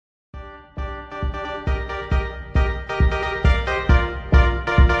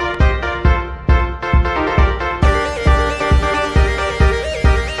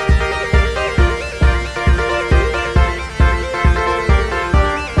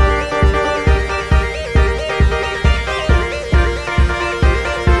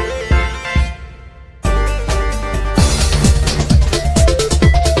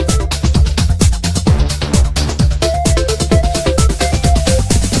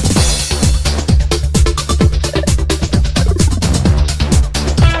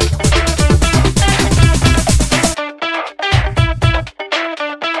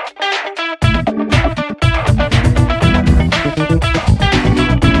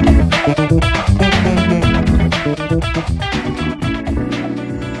Day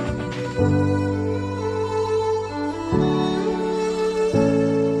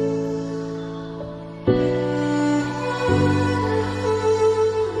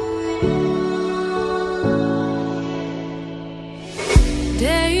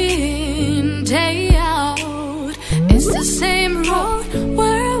in, day out, it's the same road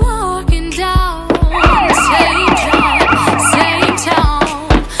we're walking down. Same drive, same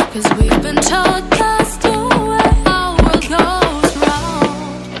town, 'cause we've been told that's the way our world goes round.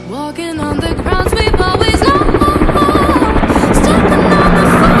 Walking on the grounds we've always known, stepping on the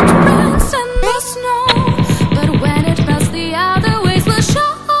footprints in the snow. But when it melts, the other ways will show.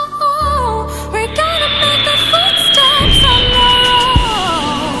 We're gonna make the footsteps on our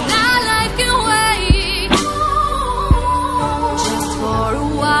own. That life can wait just for a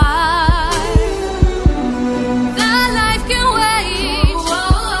while. That life can wait.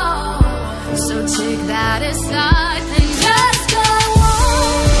 So take that aside and just go on.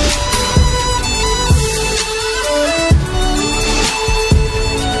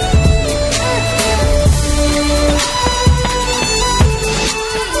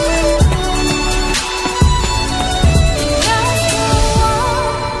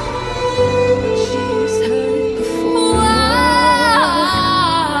 She's heard before.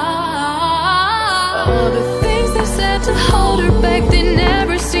 All the things they said to hold her back, they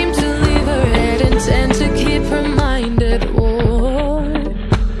never seem to leave her head and tend to keep her mind at war.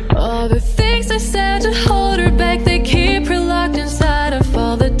 All the things they said to hold her back, they keep her locked inside of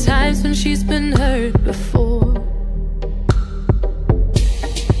all the times when she's been hurt before.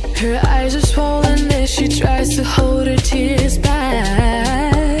 Her eyes are swollen as she tries to hold her tears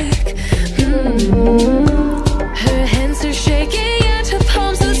back. Her hands are shaking and her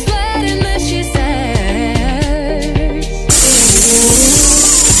palms are sweating as she says,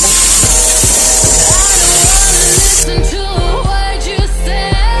 listen to what you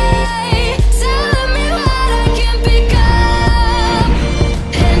say, telling me what I can become.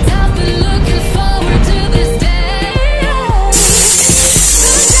 And I've been looking forward to this day,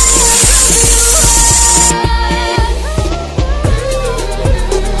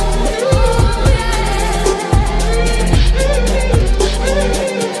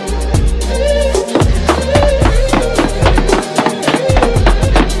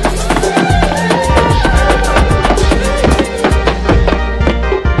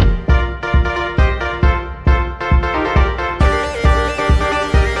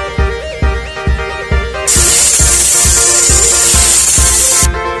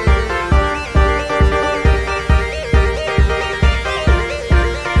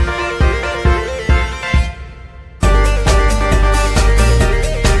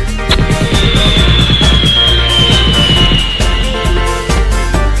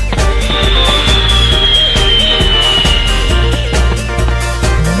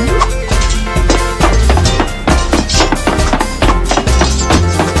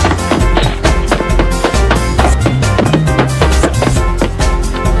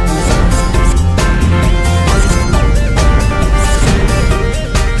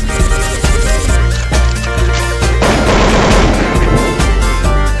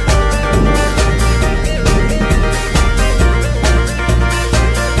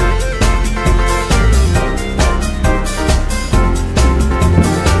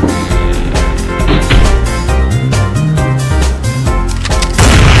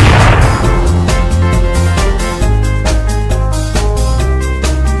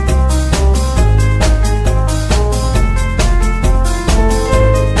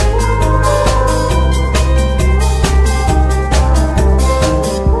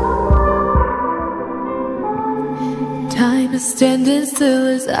 time is standing still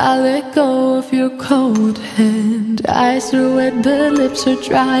as I let go of your cold hand. Eyes are wet, but lips are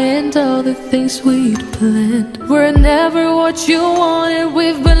dry, and all the things we'd planned were never what you wanted.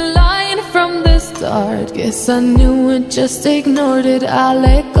 We've been lying from the start. Guess I knew it, just ignored it. I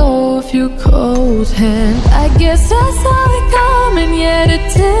let go of your cold hand. I guess I saw it coming, yet it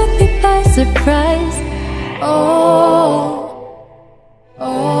took me by surprise.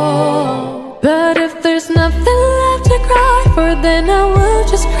 But if there's nothing left to cry for, then I will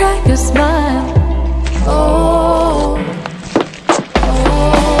just crack a smile.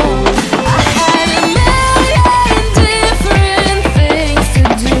 I had a million different things to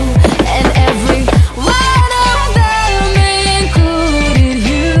do, and every one of them included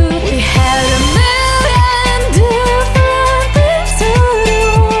you. We had a million different things to do.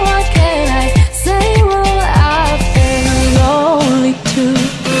 What can I say? Well, I've been lonely too.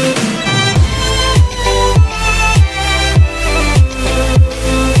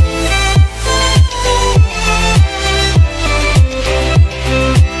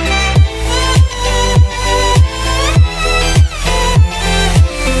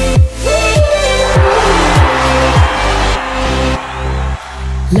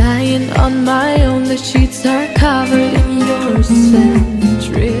 lying on my own, the sheets are covered